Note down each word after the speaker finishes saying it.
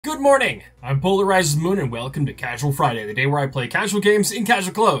morning! I'm PolarizedMoon and welcome to Casual Friday, the day where I play casual games in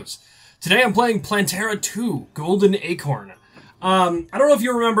casual clothes. Today I'm playing Plantera 2, Golden Acorn. I don't know if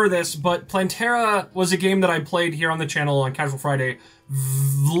you remember this, but Plantera was a game that I played here on the channel on Casual Friday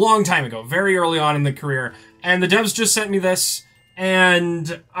a long time ago, very early on in the career. And the devs just sent me this,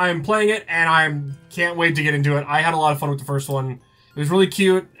 and I'm playing it, and I can't wait to get into it. I had a lot of fun with the first one. It was really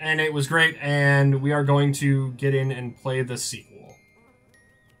cute, and it was great, and we are going to get in and play the sequel.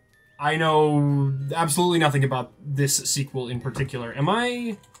 I know absolutely nothing about this sequel in particular. Am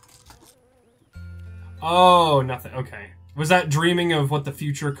I... Oh, nothing. Okay. Was that dreaming of what the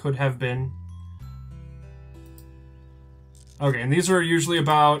future could have been? Okay, and these are usually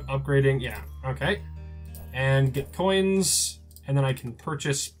about upgrading... Yeah, okay. And get coins, and then I can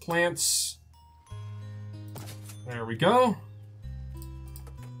purchase plants. There we go.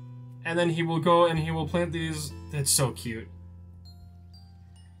 And then he will go and he will plant these. That's so cute.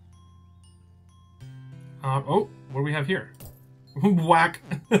 Oh, what do we have here? Whack.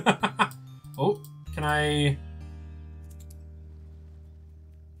 Oh, can I...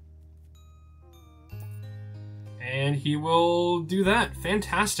 And he will do that.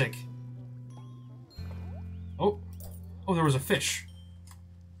 Fantastic. Oh, there was a fish.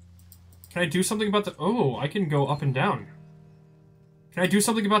 Can I do something about the... Oh, I can go up and down. Can I do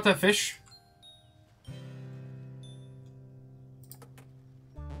something about that fish?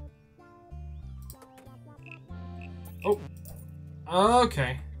 Oh.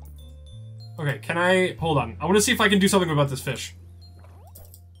 Okay. Okay, can I... Hold on. I want to see if I can do something about this fish.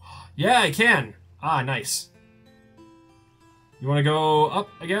 Yeah, I can. Ah, nice. You want to go up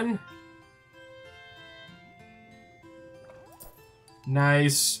again?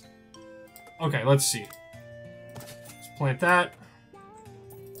 Nice. Okay, let's see. Let's plant that.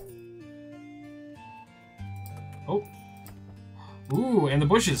 Oh. Ooh, and the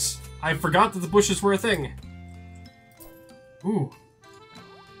bushes. I forgot that the bushes were a thing. Ooh.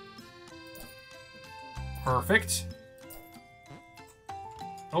 Perfect.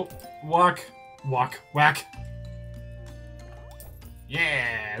 Oh, walk, whack.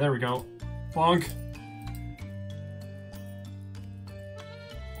 Yeah, there we go. Bonk.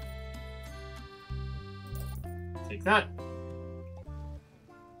 Take that.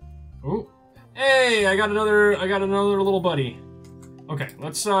 Ooh. Hey, I got another little buddy. Okay,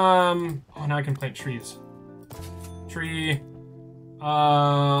 let's oh, now I can plant trees. Tree.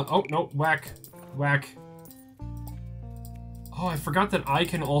 Oh, no, whack. Oh, I forgot that I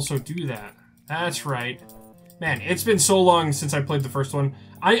can also do that. That's right. Man, it's been so long since I played the first one.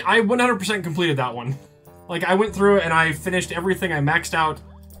 I 100% completed that one. Like, I went through and I finished everything. I maxed out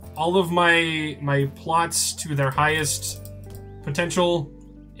all of my plots to their highest potential.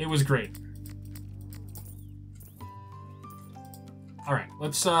 It was great. Alright,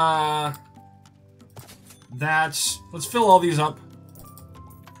 let's fill all these up.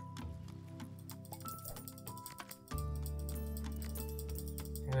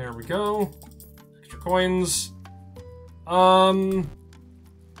 There we go. Extra coins. Bonk.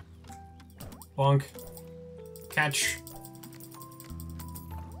 Catch.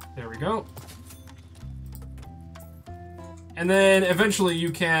 There we go. And then eventually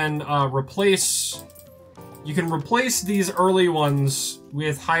you can replace these early ones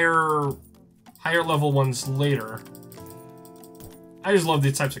with higher level ones later. I just love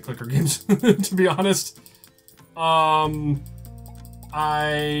these types of clicker games, to be honest.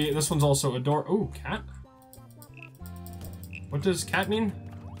 This one's also ooh, cat? What does cat mean?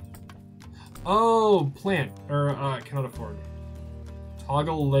 Oh, plant. Or, cannot afford.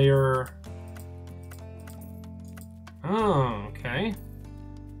 Toggle layer. Oh, okay.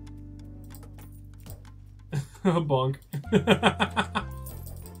 Bonk.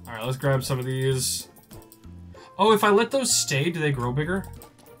 Alright, let's grab some of these. Oh, if I let those stay, do they grow bigger?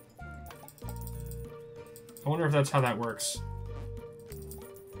 I wonder if that's how that works.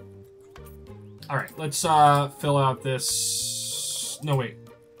 Alright, let's fill out this... No, wait.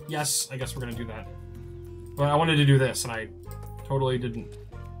 Yes, I guess we're gonna do that. But I wanted to do this, and I totally didn't.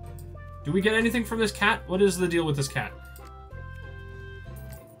 Do we get anything from this cat? What is the deal with this cat?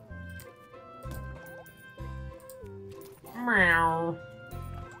 Meow.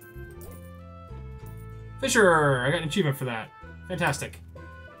 Fisher! I got an achievement for that. Fantastic.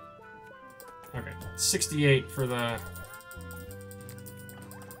 Okay, 68 for the...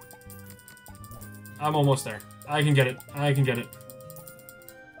 I'm almost there. I can get it.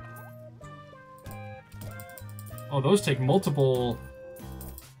 Oh, those take multiple...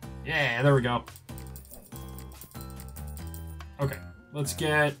 Yeah, there we go. Okay, let's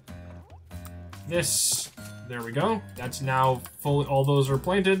get this There we go. That's now fully, all those are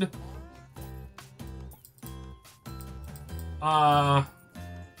planted.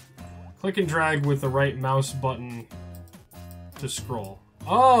 Click and drag with the right mouse button to scroll.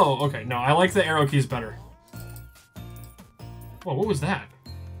 Oh, okay. No, I like the arrow keys better. Whoa, what was that?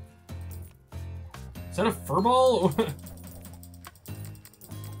 Is that a furball?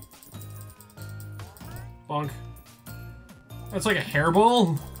 Bonk. That's like a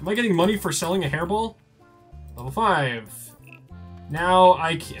hairball? Am I getting money for selling a hairball? Level 5. Now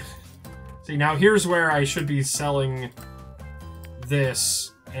I can... See, now here's where I should be selling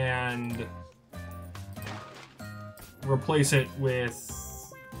this and replace it with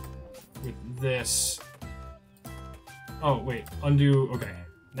this. Oh, wait. Undo. Okay.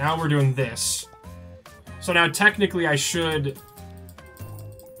 Now we're doing this. So now technically I should...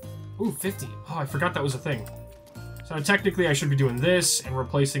 Ooh, 50. Oh, I forgot that was a thing. So now technically I should be doing this and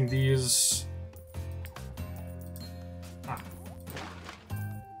replacing these...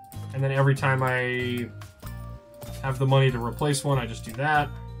 And then every time I have the money to replace one, I just do that.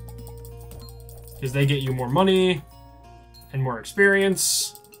 Because they get you more money and more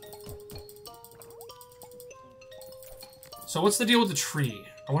experience. So what's the deal with the tree?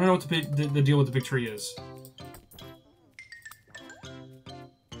 I want to know what the deal with the big tree is.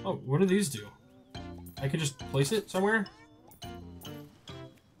 Oh, what do these do? I can just place it somewhere?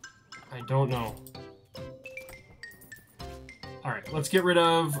 I don't know. Alright, let's get rid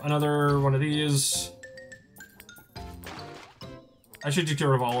of another one of these. I should get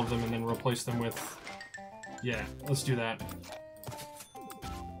rid of all of them and then replace them with... Yeah, let's do that.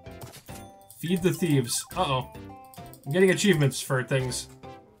 Feed the thieves. Uh-oh. I'm getting achievements for things.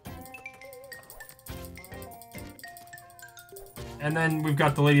 And then we've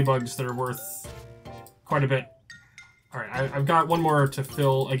got the ladybugs that are worth quite a bit. Alright, I've got one more to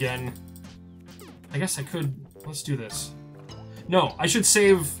fill again. I guess I could... Let's do this. No, I should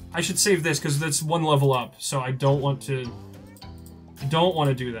save this because that's one level up, so I don't want to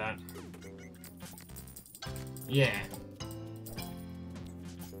do that. Yeah.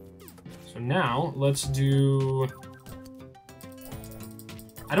 So now let's do...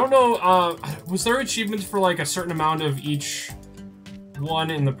 I don't know, was there achievements for like a certain amount of each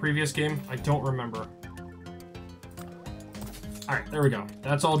one in the previous game? I don't remember. Alright, there we go.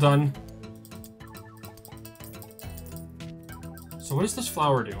 That's all done. So what does this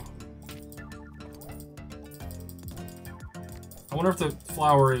flower do? I wonder if the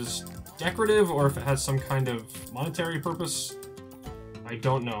flower is decorative or if it has some kind of monetary purpose. I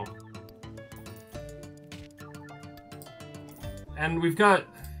don't know. And we've got...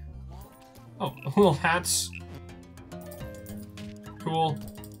 Oh, little hats. Cool.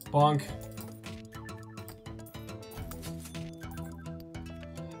 Bonk.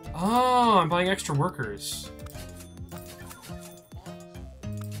 Oh, I'm buying extra workers.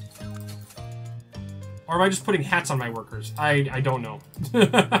 Or am I just putting hats on my workers? I don't know.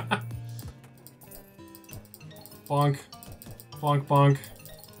 Bonk. Bonk, bonk.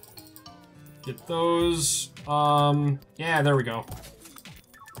 Get those. Yeah, there we go.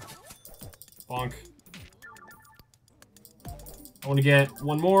 Bonk. I want to get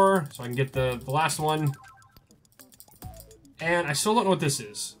one more, so I can get the last one. And I still don't know what this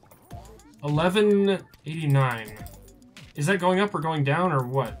is. 1189. Is that going up or going down, or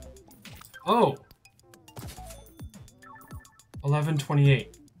what? Oh!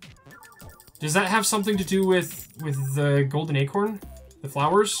 1128. Does that have something to do with the golden acorn? The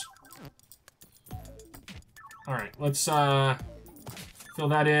flowers? Alright, let's fill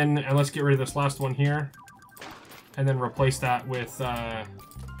that in, and let's get rid of this last one here. And then replace that with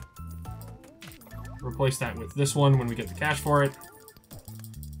this one when we get the cash for it.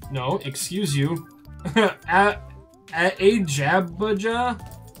 No, excuse you. A Jabaja?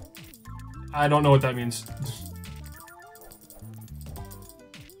 I don't know what that means.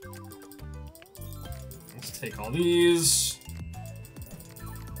 Take all these.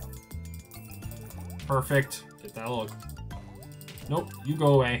 Perfect. Get that look. Nope, you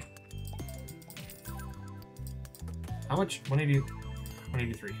go away. How much? 180,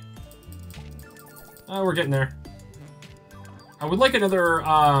 183. Oh, we're getting there. I would like another,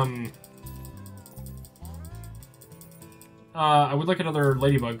 I would like another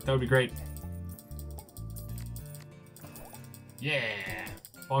ladybug. That would be great. Yeah.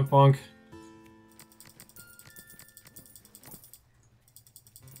 Bonk, bonk.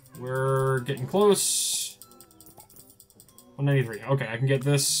 We're getting close. 193. Okay, I can get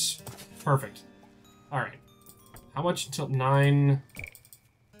this. Perfect. Alright. How much until 9,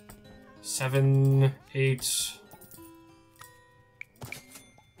 7, 8...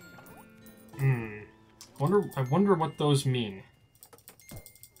 I wonder what those mean.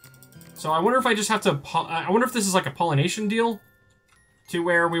 So I wonder if I just have to... I wonder if this is like a pollination deal? To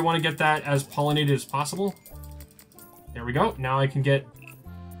where we want to get that as pollinated as possible. There we go. Now I can get...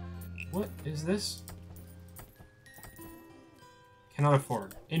 What is this? Cannot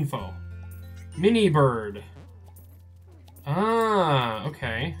afford. Info. Mini bird. Ah,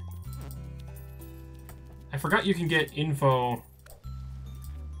 okay. I forgot you can get info.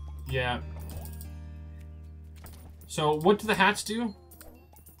 Yeah. So, what do the hats do?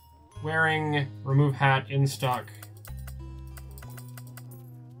 Wearing, remove hat, in stock.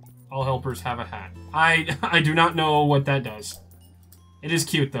 All helpers have a hat. I do not know what that does. It is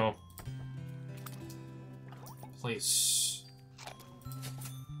cute, though. Place.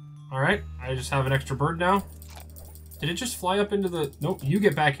 Alright, I just have an extra bird now. Did it just fly up into the... Nope, you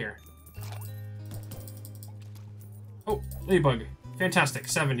get back here. Oh, ladybug. Fantastic,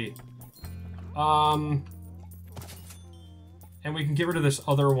 70. And we can get rid of this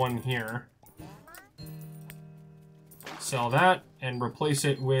other one here. Sell that, and replace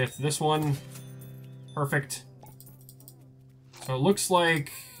it with this one. Perfect. So it looks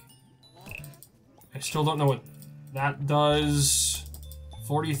like... I still don't know what that does.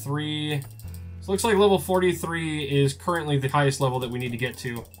 43. So it looks like level 43 is currently the highest level that we need to get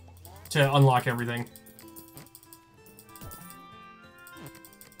to unlock everything.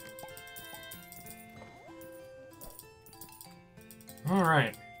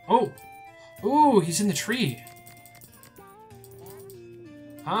 Alright. Oh! Ooh, he's in the tree.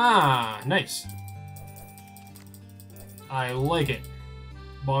 Ah, nice. I like it.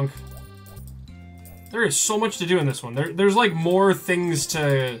 Bonk. There is so much to do in this one. There's like more things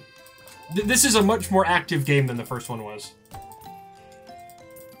to... This is a much more active game than the first one was.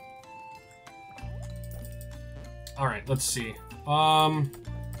 Alright, let's see. So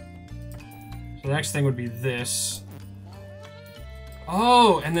the next thing would be this.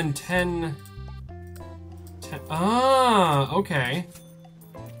 Oh, and then 10... Ah, okay.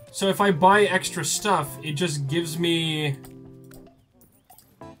 So if I buy extra stuff, it just gives me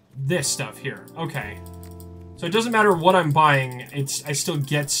this stuff here. Okay. So it doesn't matter what I'm buying, I still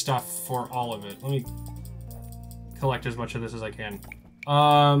get stuff for all of it. Let me collect as much of this as I can.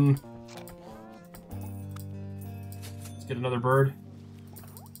 Let's get another bird.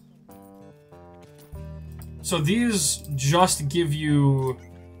 So these just give you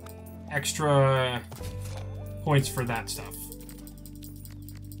extra points for that stuff.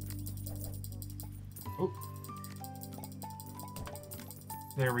 Oh.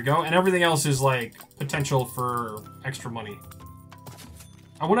 There we go. And everything else is like potential for extra money.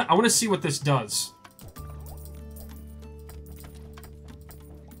 I wanna see what this does.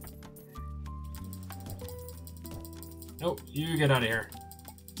 Nope, you get out of here.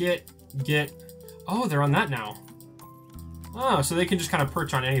 Get. Oh, they're on that now. Oh, so they can just kind of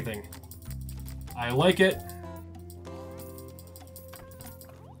perch on anything. I like it.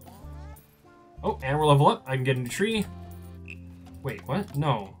 Oh, and we're level up. I can get in a tree. Wait, what?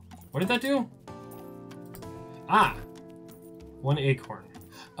 No. What did that do? Ah. 1 acorn.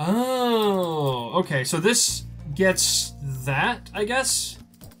 Oh, okay. So this gets that, I guess?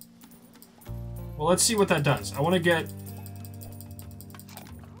 Well, let's see what that does. I want to get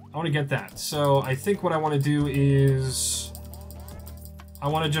that. So I think what I want to do is... I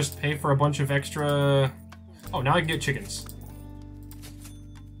want to just pay for a bunch of extra... Oh, now I can get chickens.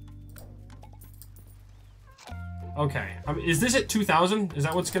 Okay. Is this at 2,000? Is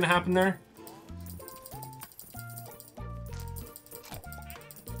that what's going to happen there?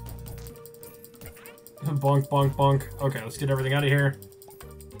 Bonk, bonk, bonk. Okay, let's get everything out of here.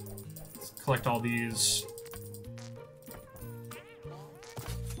 Let's collect all these.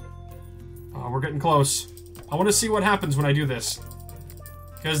 Oh, we're getting close. I want to see what happens when I do this.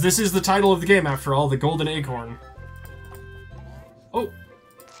 Because this is the title of the game, after all, the Golden Acorn. Oh,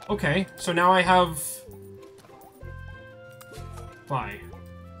 okay. So now I have... Buy.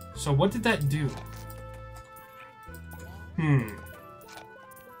 So what did that do?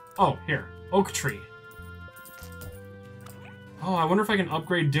 Oh, here. Oak tree. Oh, I wonder if I can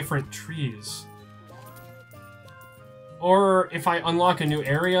upgrade different trees. Or if I unlock a new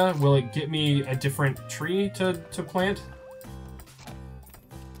area, will it get me a different tree to plant?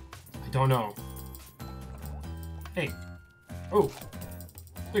 I don't know. Hey. Oh.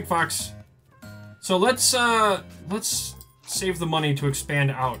 Big fox. So let's save the money to expand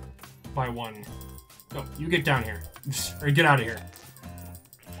out by 1. No, you get down here. Or get out of here.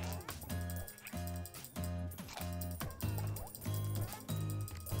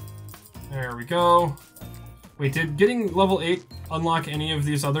 There we go. Wait, did getting level 8 unlock any of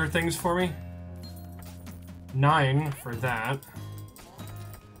these other things for me? 9 for that.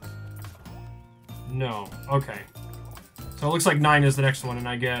 No. Okay. So it looks like 9 is the next one, and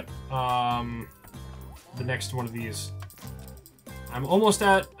I get the next one of these. I'm almost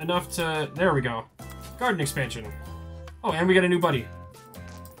at enough to... There we go. Garden expansion. Oh, and we got a new buddy.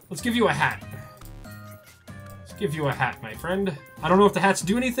 Let's give you a hat. Let's give you a hat, my friend. I don't know if the hats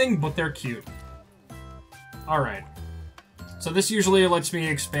do anything, but they're cute. Alright. So this usually lets me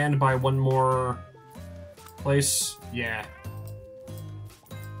expand by one more place. Yeah.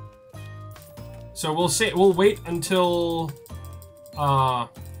 So we'll wait until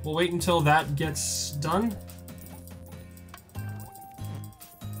that gets done.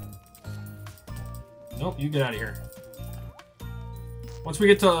 Nope, you get out of here. Once we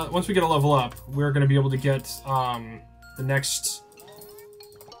get a level up, we're gonna be able to get the next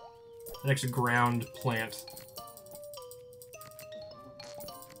ground plant.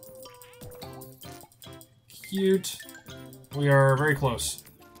 Cute. We are very close.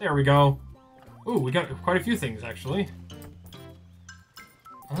 There we go. Ooh, we got quite a few things actually.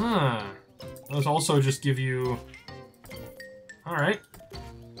 Ah, those also just give you. All right.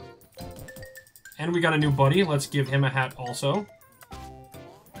 And we got a new buddy. Let's give him a hat also.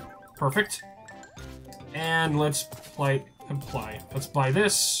 Perfect. And let's apply. Let's buy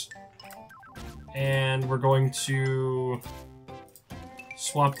this. And we're going to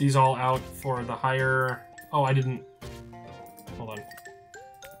swap these all out for the higher... Oh, I didn't... Hold on.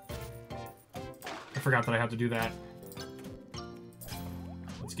 I forgot that I have to do that.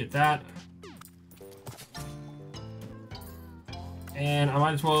 Let's get that. And I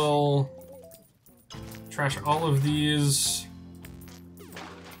might as well trash all of these.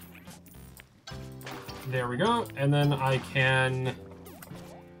 There we go. And then I can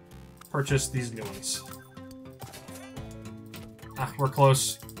purchase these new ones. Ah, we're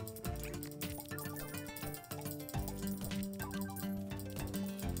close.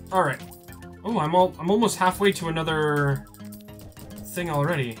 All right. Oh, I'm almost halfway to another thing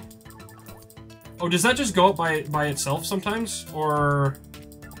already. Oh, does that just go up by itself sometimes, or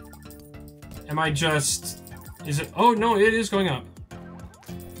am I just? Is it? Oh no, it is going up.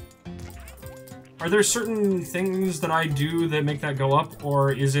 Are there certain things that I do that make that go up,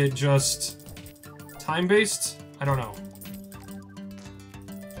 or is it just time-based? I don't know.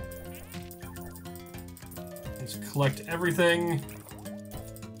 Let's collect everything.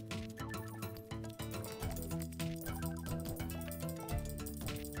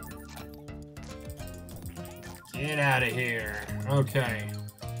 Get out of here. Okay.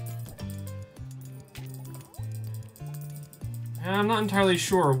 I'm not entirely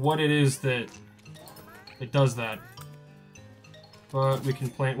sure what it is that it does that. But we can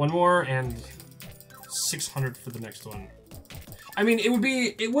plant one more and 600 for the next one. I mean,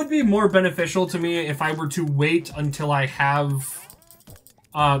 it would be more beneficial to me if I were to wait until I have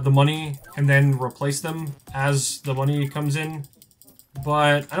the money and then replace them as the money comes in.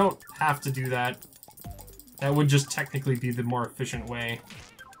 But I don't have to do that. That would just technically be the more efficient way.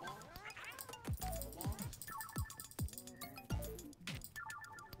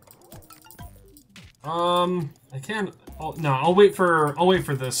 I can. Oh, no, I'll wait for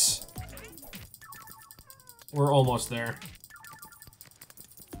this. We're almost there.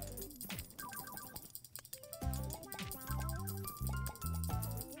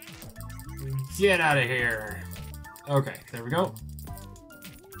 Get out of here. Okay, there we go.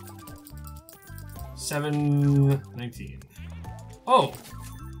 719. Oh,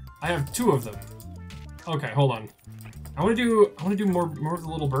 I have 2 of them. Okay, hold on. I want to do more of the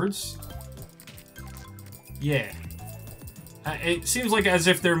little birds. Yeah. It seems like as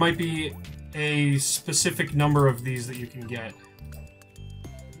if there might be a specific number of these that you can get.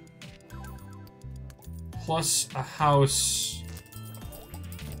 Plus a house.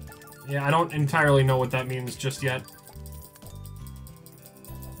 Yeah, I don't entirely know what that means just yet.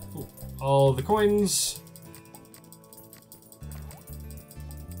 Ooh, all the coins.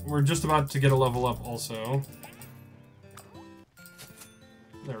 We're just about to get a level up also.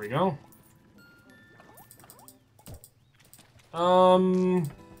 There we go. I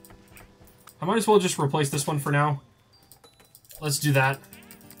might as well just replace this one for now. Let's do that.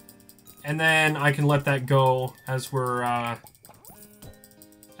 And then I can let that go as we're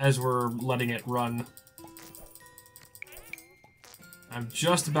letting it run. I'm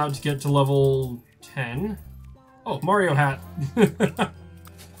just about to get to level 10. Oh, Mario hat.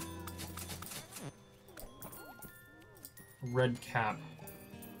 Red cap.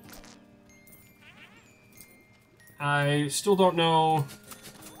 I still don't know.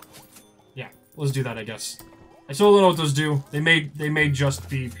 Yeah, let's do that, I guess. I still don't know what those do. They may just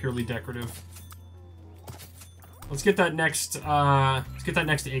be purely decorative. Let's get that next,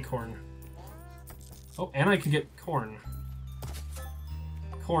 acorn. Oh, and I can get corn.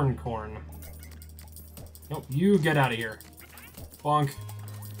 Corn. Nope, you get out of here. Bonk.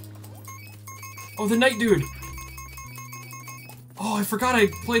 Oh, the night dude! Oh, I forgot I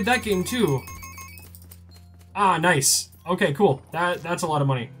played that game too. Ah, nice. Okay, cool. That's a lot of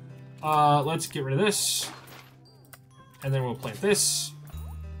money. Let's get rid of this. And then we'll plant this.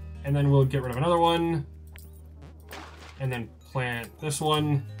 And then we'll get rid of another one. And then plant this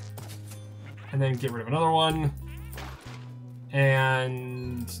one. And then get rid of another one.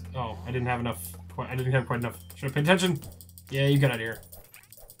 And... oh, I didn't have enough. I didn't have quite enough. Should have paid attention. Yeah, you get out of here.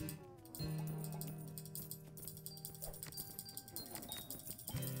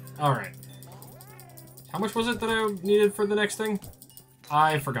 Alright. How much was it that I needed for the next thing?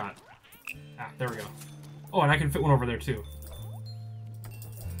 I forgot. Ah, there we go. Oh, and I can fit one over there too.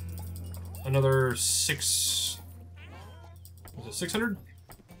 Another 6... was it 600?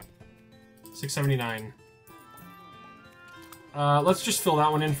 679. Let's just fill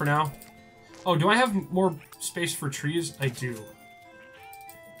that one in for now. Oh, do I have more space for trees? I do.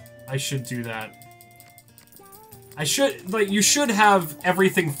 I should do that. I should, like, you should have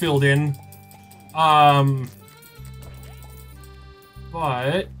everything filled in.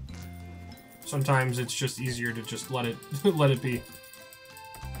 But sometimes it's just easier to just let it let it be.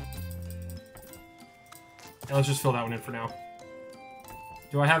 Yeah, let's just fill that one in for now.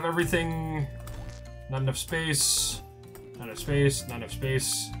 Do I have everything? Not enough space. Not enough space. Not enough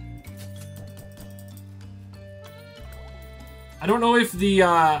space. I don't know if the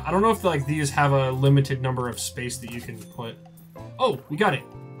like these have a limited number of space that you can put. Oh, we got it.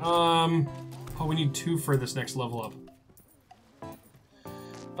 Oh, we need 2 for this next level up.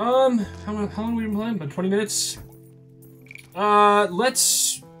 How long have we been playing? About 20 minutes.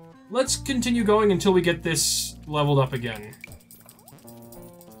 Let's continue going until we get this leveled up again.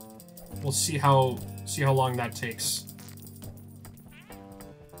 We'll see how long that takes.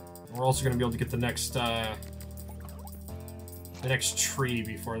 We're also gonna be able to get the next tree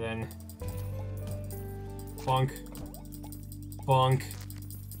before then. Bonk. Bonk.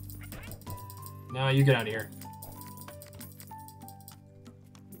 Nah, you get out of here.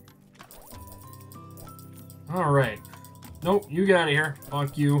 Alright. Nope, you get out of here.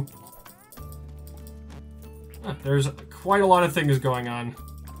 Bonk you. Huh, there's quite a lot of things going on.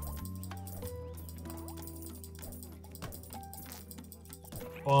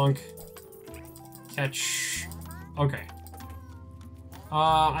 Bonk. Catch. Okay.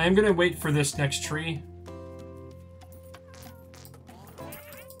 I am gonna wait for this next tree.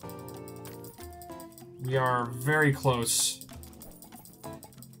 We are very close.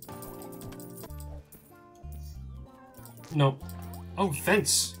 Nope. Oh,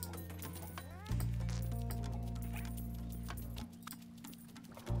 fence.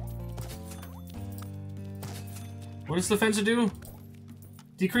 What does the fence do?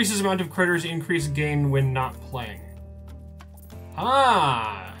 Decreases amount of critters, increase gain when not playing.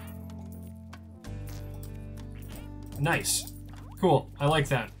 Ah! Nice. Cool. I like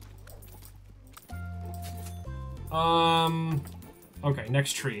that. Okay,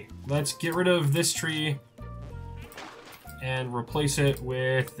 next tree. Let's get rid of this tree and replace it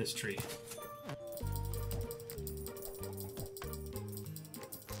with this tree.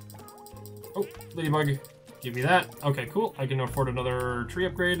 Oh, ladybug. Give me that. Okay, cool. I can afford another tree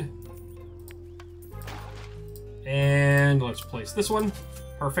upgrade. And let's place this one.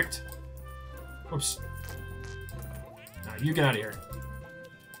 Perfect. Oops. Now you get out of here.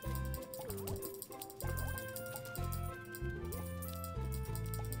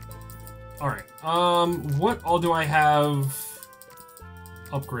 Alright. What all do I have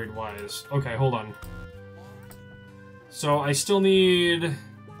upgrade-wise? Okay, hold on. So I still need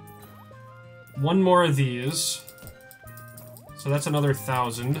 1 more of these. So that's another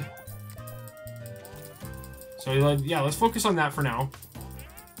 1,000. So yeah, let's focus on that for now.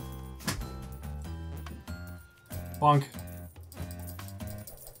 Bonk.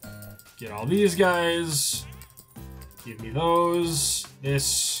 Get all these guys. Give me those.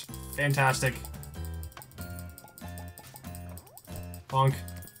 This. Fantastic. Bonk.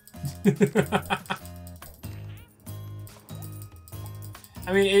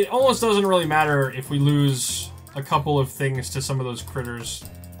 I mean, it almost doesn't really matter if we lose a couple of things to some of those critters.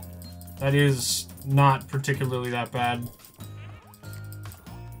 That is not particularly that bad.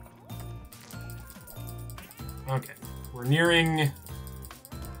 Okay, we're nearing...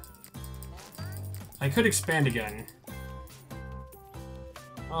 I could expand again.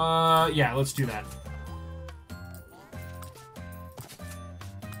 Yeah, let's do that.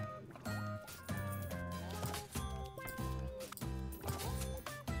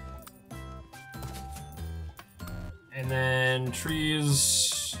 And then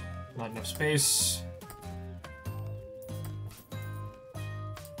trees, not enough space.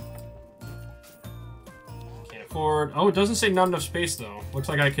 Can't afford. Oh, it doesn't say not enough space though. Looks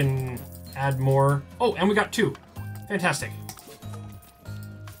like I can add more. Oh, and we got 2. Fantastic.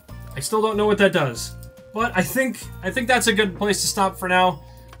 I still don't know what that does, but I think that's a good place to stop for now.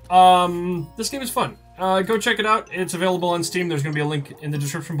 This game is fun. Go check it out. It's available on Steam. There's going to be a link in the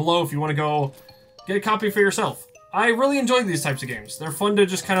description below if you want to go get a copy for yourself. I really enjoy these types of games. They're fun to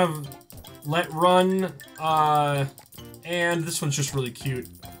just kind of let run, and this one's just really cute.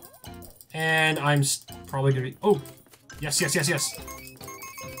 And I'm probably going to be... Oh! Yes, yes, yes, yes!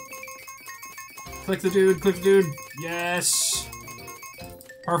 Click the dude, yes!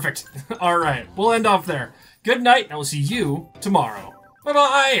 Perfect. Alright, we'll end off there. Good night, and I will see you tomorrow.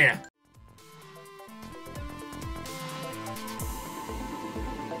 Bye-bye!